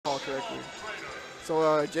correctly.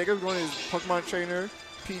 So Jacob's going to his Pokemon trainer,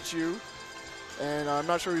 Pichu. And I'm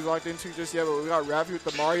not sure he's locked into just yet, but we got Rafi with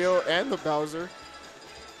the Mario and the Bowser.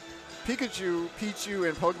 Pikachu, Pichu,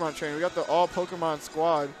 and Pokemon trainer. We got the all Pokemon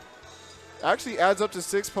squad. Actually adds up to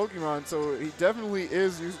 6 Pokemon, so he definitely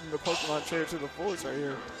is using the Pokemon trainer to the fullest right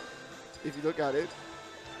here. If you look at it.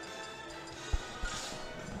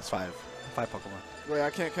 It's 5. 5 Pokemon. Wait, I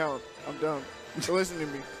can't count. I'm dumb. So listen to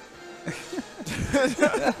me.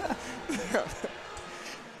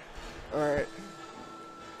 Alright.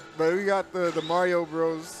 But we got the Mario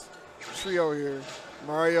Bros trio here.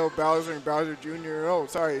 Mario, Bowser, and Bowser Jr. Oh,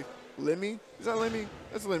 sorry. Lemmy? Is that Lemmy?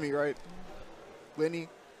 That's Lemmy, right? Lenny?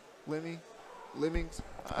 Lemmy? Lemmings?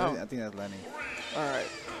 I think that's Lenny. Alright.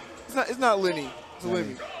 It's not Lenny. It's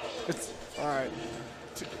Lemmy. It's alright.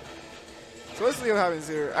 So let's see what happens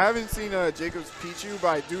here. I haven't seen Jacob's Pichu, but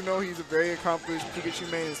I do know he's a very accomplished Pikachu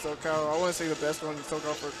main in SoCal. I want to say the best one in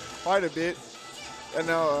SoCal for quite a bit. And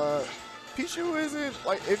now Pichu isn't,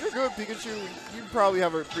 like, if you're good at Pikachu, you probably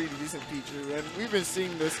have a pretty decent Pichu. And we've been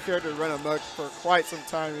seeing this character run amok for quite some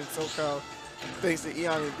time in SoCal, thanks to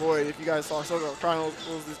Eon and Boyd. If you guys saw SoCal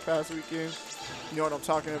Chronicles this past weekend, you know what I'm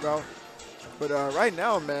talking about. But right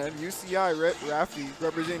now, man, UCI Rafi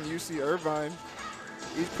representing UC Irvine.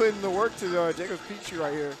 He's putting the work to Jacob's Pichu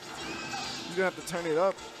right here. He's going to have to turn it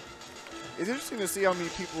up. It's interesting to see how many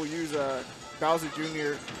people use Bowser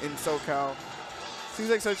Jr. in SoCal. Seems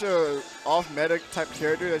like such a off-meta type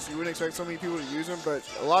character that you wouldn't expect so many people to use him, but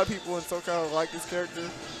a lot of people in SoCal like this character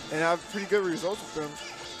and have pretty good results with him.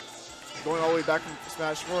 Going all the way back from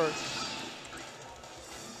Smash 4.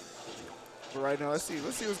 But right now, let's see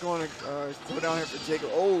what's going to go down here for Jacob.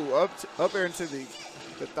 Oh, up air into the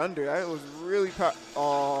Thunder. That was really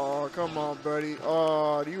oh, come on, buddy.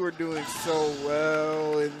 Oh, you were doing so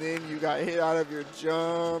well, and then you got hit out of your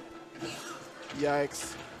jump.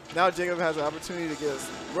 Yikes. Now Jacob has an opportunity to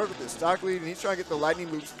work with his stock lead, and he's trying to get the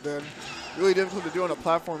lightning loops done. Really difficult to do on a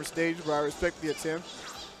platform stage, but I respect the attempt.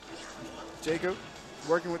 Jacob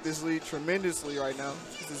working with this lead tremendously right now.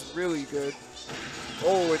 This is really good.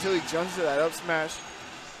 Oh, until he jumps to that up smash.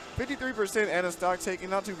 53% and a stock taking.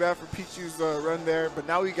 Not too bad for Pichu's run there, but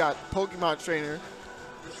now we got Pokemon Trainer,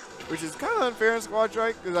 which is kind of unfair in Squad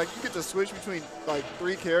Strike, because like you get to switch between like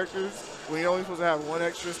 3 characters when you're only supposed to have 1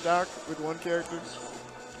 extra stock with 1 character.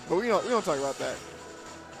 But we don't talk about that.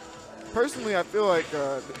 Personally, I feel like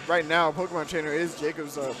right now Pokemon Trainer is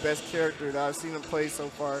Jacob's best character that I've seen him play so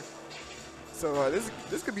far. So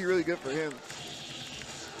this could be really good for him.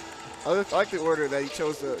 I like the order that he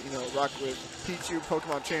chose to rock with Pichu,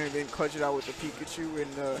 Pokemon Trainer, and then clutch it out with the Pikachu in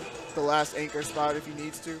the last anchor spot if he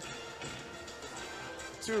needs to.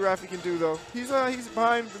 See what Rafi can do though. He's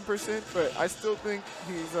behind in percent, but I still think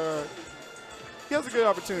he has a good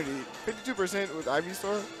opportunity. 52% with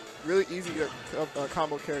Ivysaur. Really easy to get a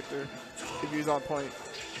combo character if he's on point.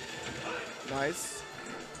 Nice.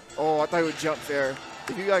 Oh, I thought he would jump there.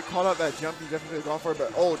 If you guys called out that jump, he definitely would have gone for it.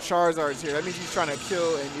 But oh, Charizard's here. That means he's trying to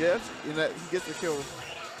kill, and yes, he gets the kill.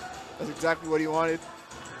 That's exactly what he wanted.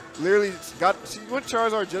 Literally he went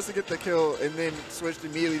Charizard just to get the kill, and then switched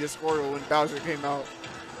immediately to Squirtle when Bowser came out.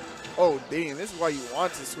 Oh, dang, this is why you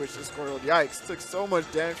want to switch to Squirtle. Yikes, took so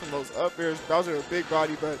much damage from those up airs. Bowser a big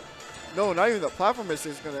body, but no, not even the platform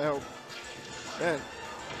assist is going to help. Man.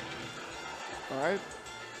 All right.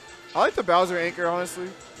 I like the Bowser anchor, honestly,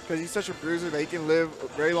 because he's such a bruiser that he can live a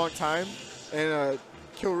very long time and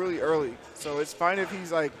kill really early. So it's fine if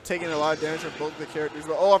he's like taking a lot of damage from both the characters.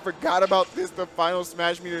 But oh, I forgot about this. The final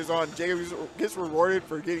smash meter is on. Jacob gets rewarded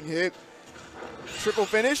for getting hit. Triple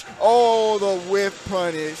finish. Oh, the whiff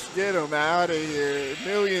punish. Get him out of here.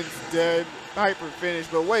 Million's dead. Hyper finish.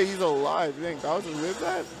 But wait, he's alive. Dang, Bowser lived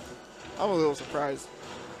that? I'm a little surprised.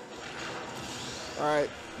 All right.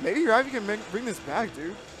 Maybe Rafi can bring this back,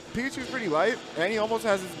 dude. Pikachu's pretty light, and he almost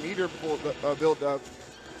has his meter built up.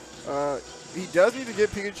 He does need to get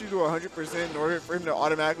Pikachu to 100% in order for him to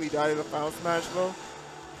automatically die to the final smash, though.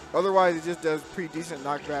 Otherwise, it just does pretty decent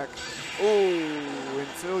knockback. Oh,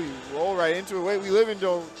 until you roll right into it. Wait, we live in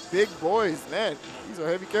those big boys, man. These are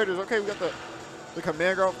heavy characters. Okay, we got the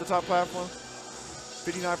command guard off the top platform.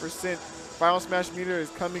 59%. Final smash meter is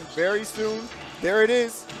coming very soon. There it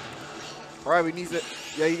is. All right, we need it.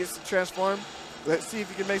 Yeah, he gets to transform. Let's see if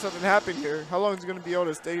he can make something happen here. How long is he going to be able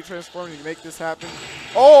to stay transforming to make this happen?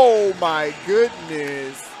 Oh, my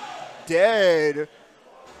goodness. Dead.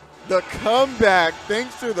 The comeback,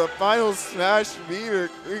 thanks to the final smash meter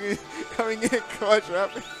coming in clutch.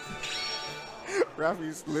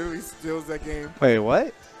 Rafi literally steals that game. Wait,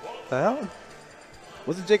 what? The hell?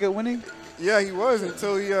 Wasn't Jacob winning? Yeah, he was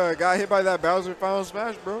until he got hit by that Bowser final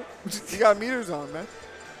smash, bro. He got meters on, man.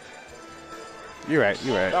 You're right.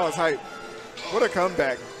 You're right. That was hype. What a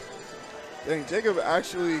comeback. Dang, Jacob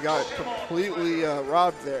actually got completely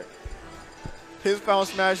robbed there. His foul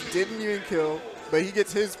smash didn't even kill, but he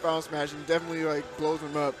gets his foul smash and definitely like blows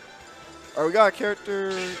him up. All right, we got a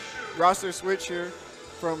character roster switch here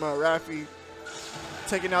from Rafi,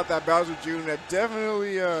 taking out that Bowser Jr. that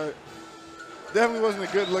definitely wasn't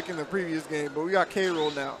a good look in the previous game, but we got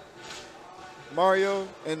K-Roll now. Mario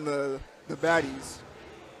and the baddies,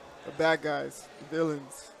 the bad guys, the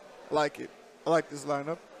villains. I like it. I like this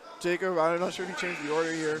lineup. Jacob, I'm not sure if he changed the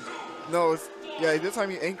order here. No, yeah, this time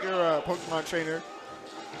he anchor Pokemon trainer.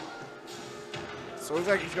 So it's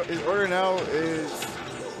like his order now is,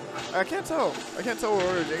 I can't tell. I can't tell what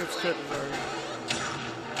order Jacob's cut is already.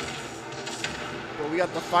 But we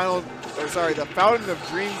got the the Fountain of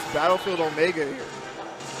Dreams Battlefield Omega here.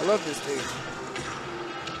 I love this stage.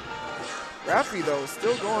 Rafi, though,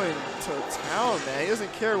 still going to town, man. He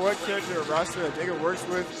doesn't care what character or roster that Jacob works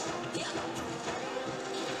with.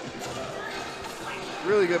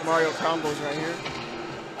 Really good Mario combos right here.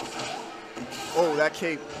 Oh, that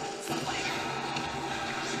cape.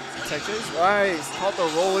 Tech chase, nice. Caught the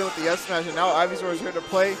roll in with the S smash, and now Ivysaur is here to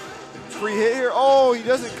play. Free hit here. Oh, he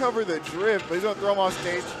doesn't cover the drift, but he's gonna throw him off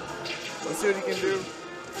stage. Let's see what he can do.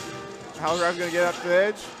 How's Rafi gonna get after the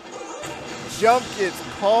edge? Jump gets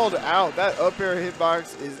called out. That up air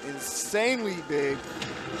hitbox is insanely big.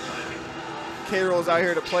 K-Roll's out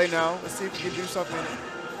here to play now. Let's see if he can do something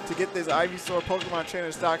to get this Ivysaur Pokemon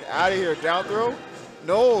trainer stock out of here. Down throw?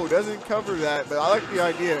 No, doesn't cover that, but I like the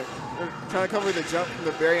idea. They're trying to cover the jump from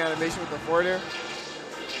the berry animation with the forward air.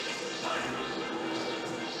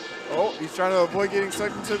 Oh, he's trying to avoid getting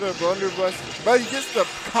sucked into the blunderbuss, but he gets the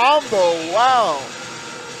combo. Wow.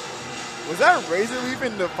 Was that Razor Leaf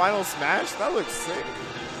in the final smash? That looks sick.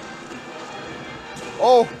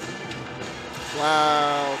 Oh.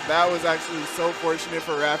 Wow. That was actually so fortunate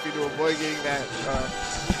for Rafi to avoid getting that.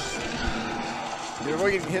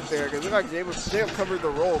 Avoid getting hit there, because it looked like Jacob covered the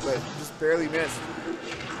roll, but just barely missed.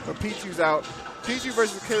 But Pichu's out. Pichu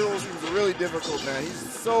versus K-Roll seems really difficult, man.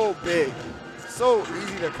 He's so big. So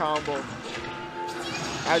easy to combo.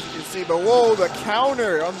 As you can see, but whoa, the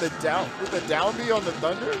counter on the down with the down B on the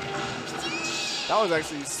Thunder. That was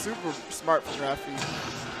actually super smart from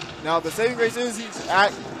Rafi. Now the saving grace is he's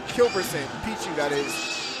at kill percent, Pichu that is.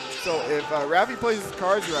 So if Rafi plays his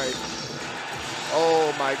cards right,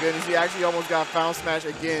 oh my goodness, he actually almost got foul smash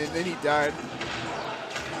again, and then he died.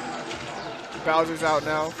 Bowser's out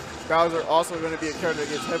now. Bowser also going to be a character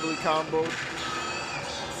that gets heavily comboed.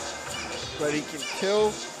 But he can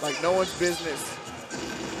kill like no one's business.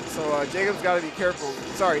 So Jacob's got to be careful.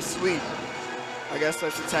 Sorry, Sweet. I guess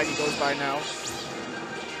that's the tag he goes by now.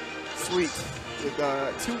 Sweet with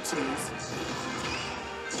 2 T's.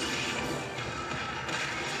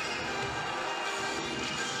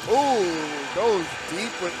 Ooh, goes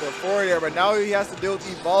deep with the forward air, but now he has to deal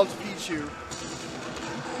with Evolved Pichu.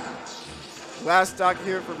 Last stock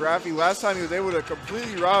here for Rafi. Last time he was able to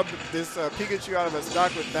completely rob this Pikachu out of a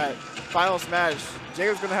stock with that final smash.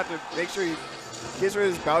 Jacob's going to have to make sure he gets rid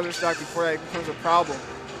of his Bowser stock before that becomes a problem.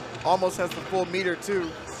 Almost has the full meter too.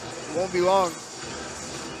 It won't be long.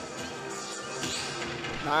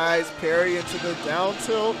 Nice parry into the down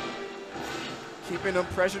tilt. Keeping him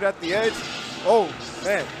pressured at the edge. Oh,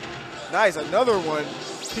 man. Nice, another one.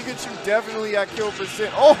 Pikachu definitely at kill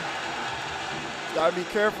percent. Oh! Gotta be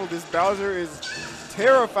careful. This Bowser is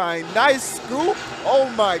terrifying. Nice scoop.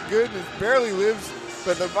 Oh my goodness. Barely lives,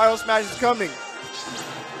 but the final smash is coming.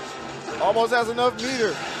 Almost has enough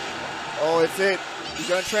meter. Oh, it's it. He's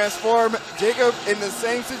gonna transform Jacob in the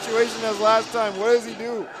same situation as last time. What does he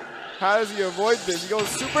do? How does he avoid this? He goes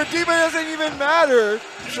super deep, but it doesn't even matter.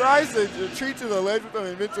 Tries to retreat to the ledge with an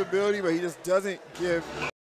invincibility, but he just doesn't give